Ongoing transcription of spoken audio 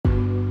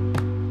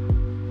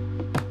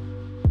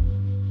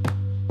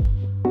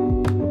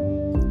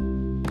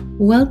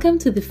Welcome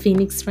to the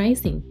Phoenix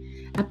Rising,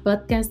 a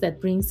podcast that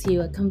brings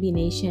you a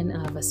combination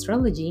of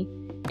astrology,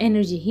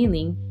 energy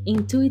healing,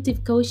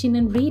 intuitive coaching,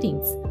 and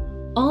readings,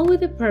 all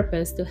with a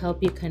purpose to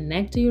help you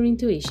connect to your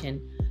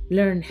intuition,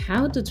 learn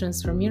how to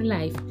transform your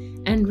life,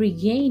 and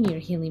regain your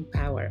healing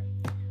power.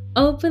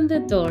 Open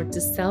the door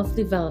to self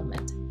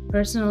development,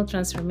 personal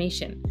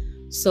transformation,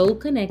 soul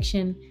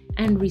connection,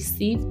 and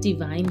receive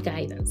divine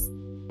guidance.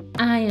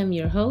 I am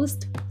your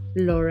host,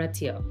 Laura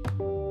Teo.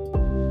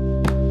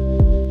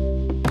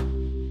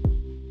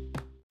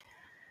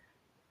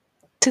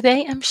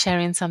 Today, I'm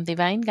sharing some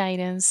divine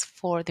guidance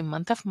for the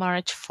month of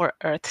March for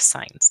Earth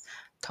signs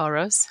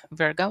Taurus,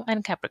 Virgo,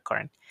 and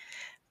Capricorn.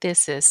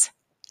 This is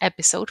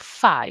episode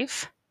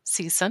 5,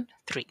 season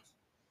 3.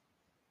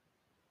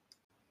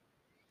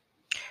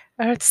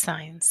 Earth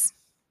signs.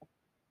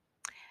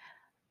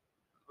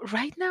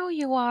 Right now,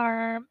 you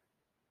want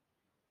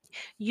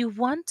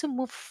to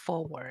move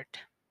forward,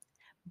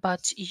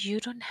 but you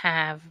don't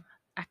have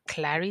a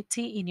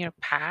clarity in your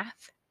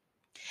path,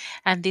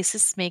 and this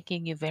is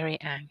making you very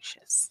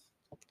anxious.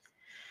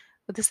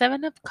 With the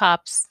Seven of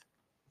Cups,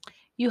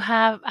 you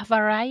have a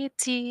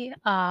variety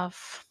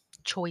of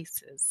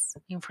choices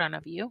in front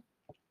of you,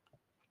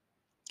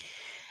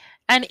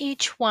 and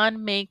each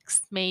one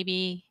makes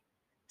maybe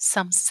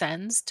some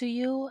sense to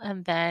you,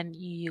 and then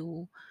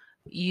you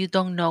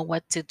don't know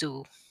what to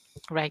do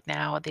right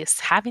now. This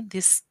having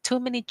this too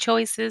many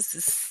choices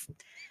is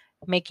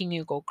making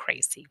you go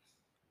crazy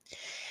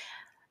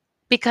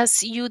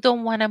because you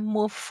don't want to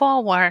move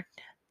forward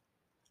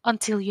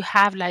until you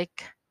have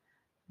like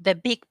the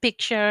big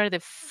picture, the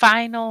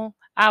final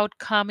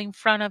outcome in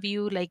front of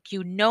you, like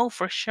you know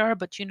for sure.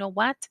 But you know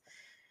what,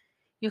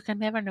 you can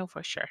never know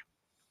for sure.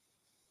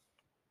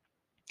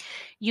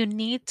 You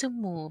need to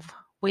move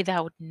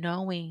without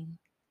knowing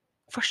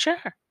for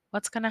sure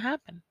what's going to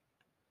happen,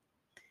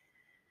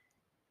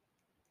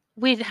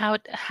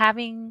 without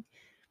having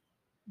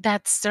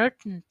that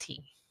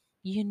certainty.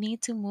 You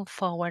need to move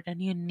forward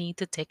and you need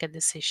to take a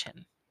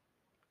decision.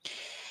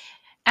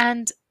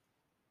 And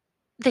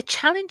the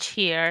challenge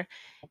here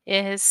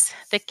is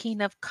the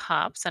King of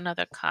Cups,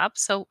 another cup.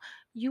 So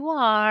you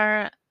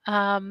are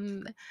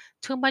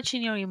too much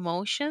in your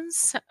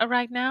emotions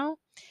right now.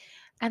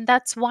 And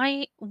that's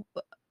one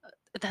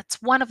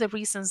of the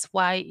reasons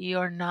why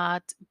you're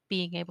not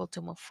being able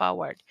to move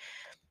forward,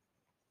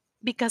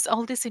 because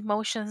all these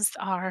emotions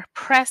are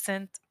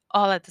present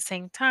all at the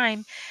same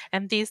time,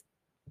 and these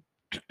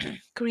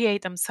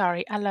create,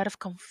 a lot of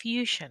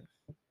confusion,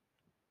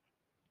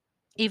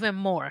 even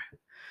more,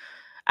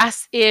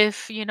 as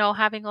if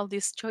having all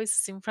these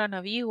choices in front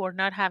of you or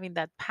not having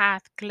that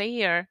path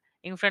clear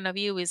in front of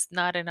you is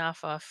not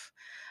enough of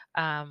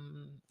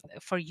um,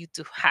 for you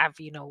to have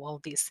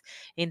all this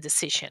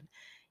indecision.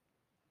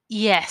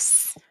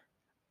 Yes,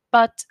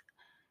 but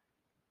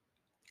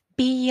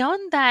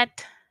beyond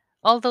that,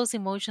 all those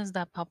emotions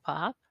that pop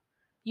up,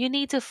 you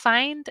need to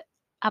find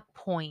a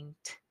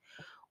point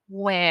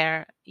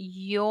where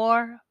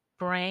your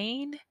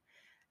brain,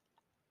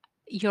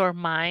 your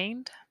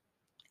mind,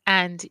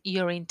 and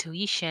your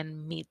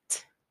intuition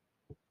meet.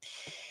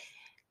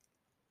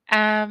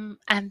 And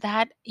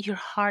that your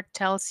heart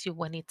tells you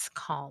when it's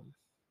calm.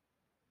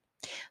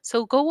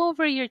 So go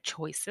over your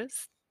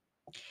choices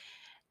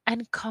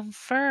and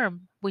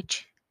confirm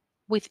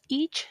with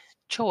each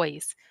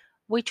choice,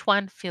 which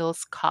one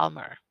feels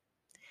calmer,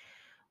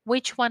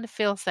 which one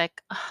feels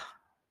like, "Ah,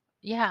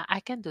 yeah, I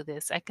can do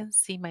this. I can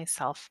see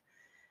myself."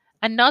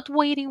 And not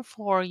waiting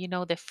for,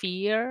 the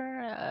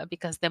fear,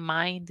 because the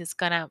mind is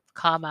going to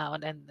come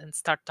out and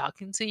start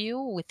talking to you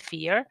with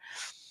fear.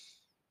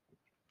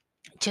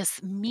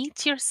 Just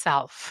meet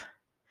yourself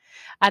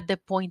at the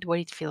point where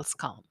it feels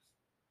calm.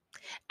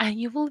 And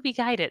you will be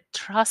guided.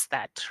 Trust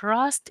that.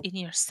 Trust in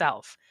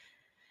yourself.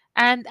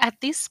 And at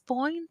this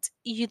point,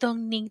 you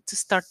don't need to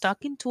start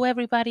talking to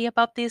everybody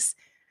about this.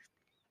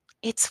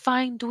 It's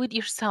fine. Do it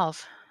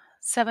yourself.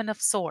 Seven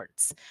of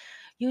Swords.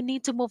 You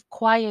need to move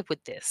quiet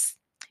with this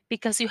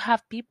because you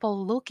have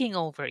people looking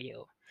over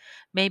you.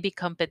 Maybe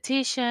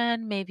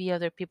competition, maybe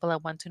other people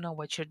that want to know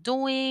what you're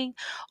doing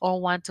or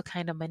want to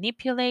kind of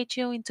manipulate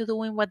you into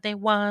doing what they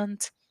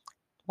want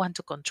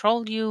to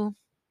control you.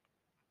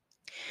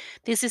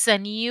 This is a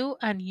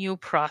new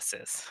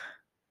process.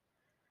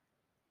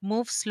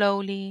 Move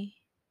slowly,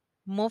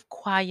 move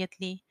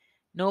quietly.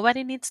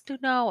 Nobody needs to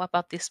know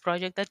about this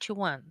project that you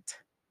want.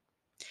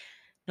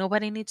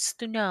 Nobody needs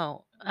to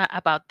know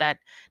about that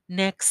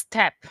next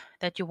step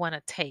that you want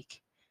to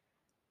take.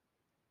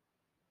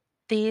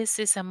 This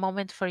is a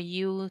moment for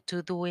you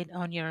to do it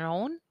on your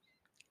own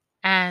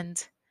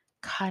and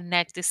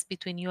connect this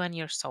between you and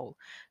your soul.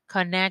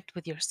 Connect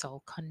with your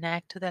soul,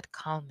 connect to that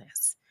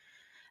calmness.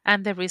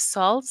 And the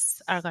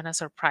results are going to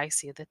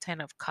surprise you, the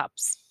 10 of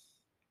cups.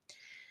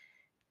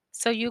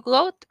 So you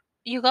got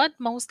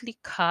mostly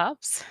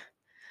cups.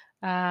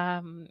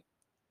 Um,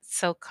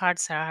 so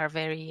cards are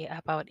very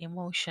about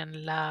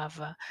emotion,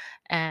 love,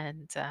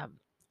 and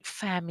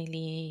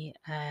family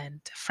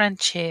and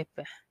friendship.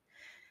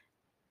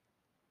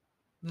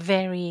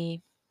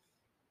 Very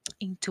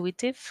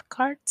intuitive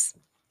cards.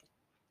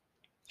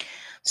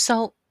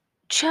 So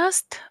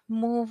just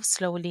move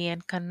slowly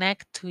and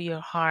connect to your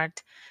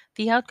heart.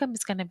 The outcome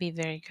is going to be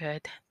very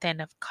good.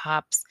 10 of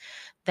Cups,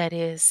 that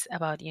is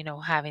about,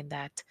 having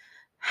that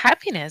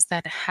happiness,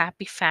 that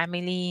happy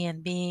family,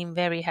 and being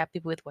very happy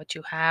with what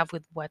you have,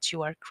 with what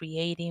you are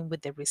creating,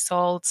 with the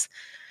results.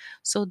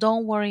 So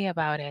don't worry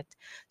about it.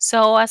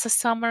 So, as a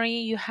summary,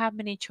 you have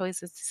many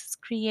choices. This is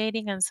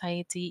creating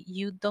anxiety.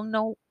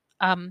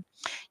 Um,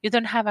 you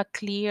don't have a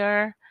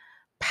clear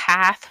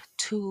path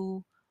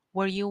to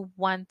where you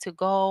want to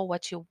go,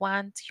 what you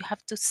want. You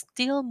have to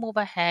still move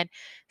ahead,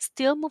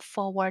 still move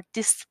forward,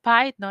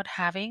 despite not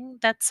having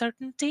that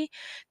certainty.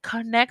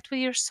 Connect with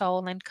your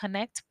soul and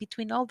connect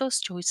between all those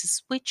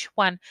choices. Which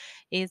one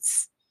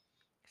is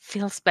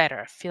feels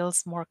better,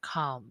 feels more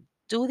calm?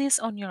 Do this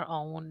on your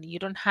own. You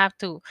don't have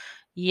to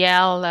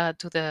yell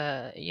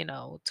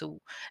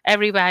to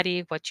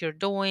everybody what you're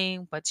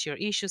doing, what your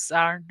issues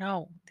are.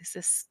 No, this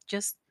is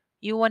just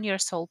you and your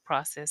soul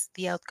process.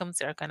 The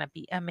outcomes are going to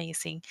be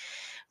amazing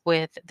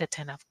with the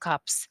 10 of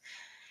Cups.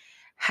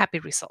 Happy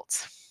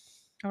results.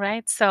 All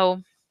right.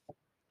 So,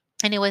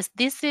 anyways,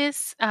 this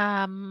is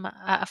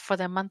for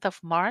the month of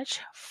March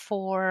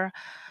for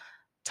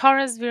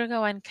Taurus,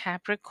 Virgo, and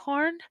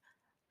Capricorn.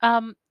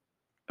 Um,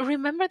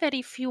 Remember that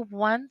if you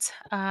want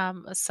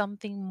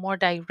something more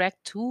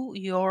direct to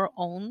your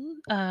own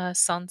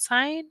sun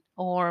sign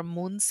or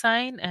moon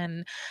sign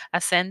and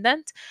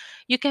ascendant,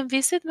 you can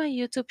visit my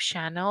YouTube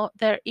channel.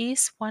 There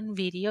is one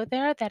video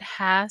there that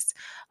has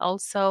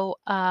also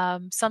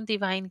some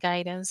divine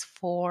guidance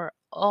for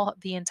all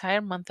the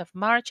entire month of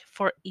March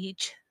for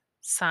each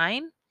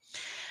sign.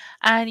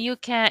 And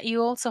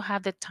you also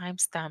have the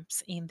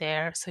timestamps in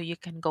there so you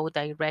can go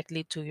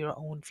directly to your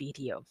own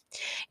video.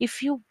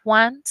 If you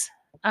want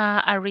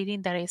a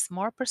reading that is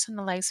more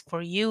personalized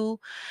for you,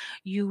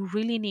 you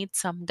really need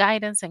some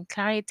guidance and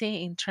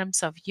clarity in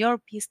terms of your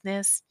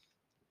business,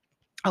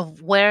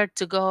 of where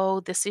to go,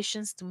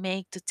 decisions to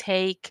make, to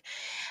take,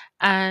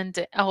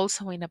 and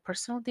also in a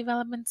personal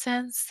development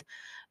sense,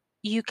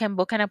 you can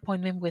book an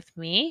appointment with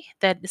me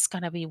that is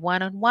going to be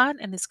one on one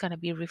and it's going to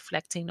be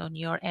reflecting on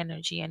your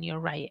energy and your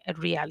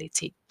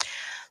reality.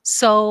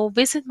 So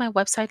visit my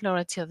website,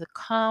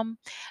 lauratil.com,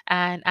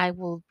 and I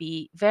will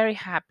be very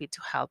happy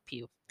to help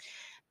you.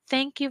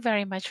 Thank you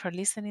very much for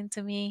listening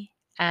to me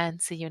and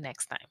see you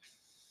next time.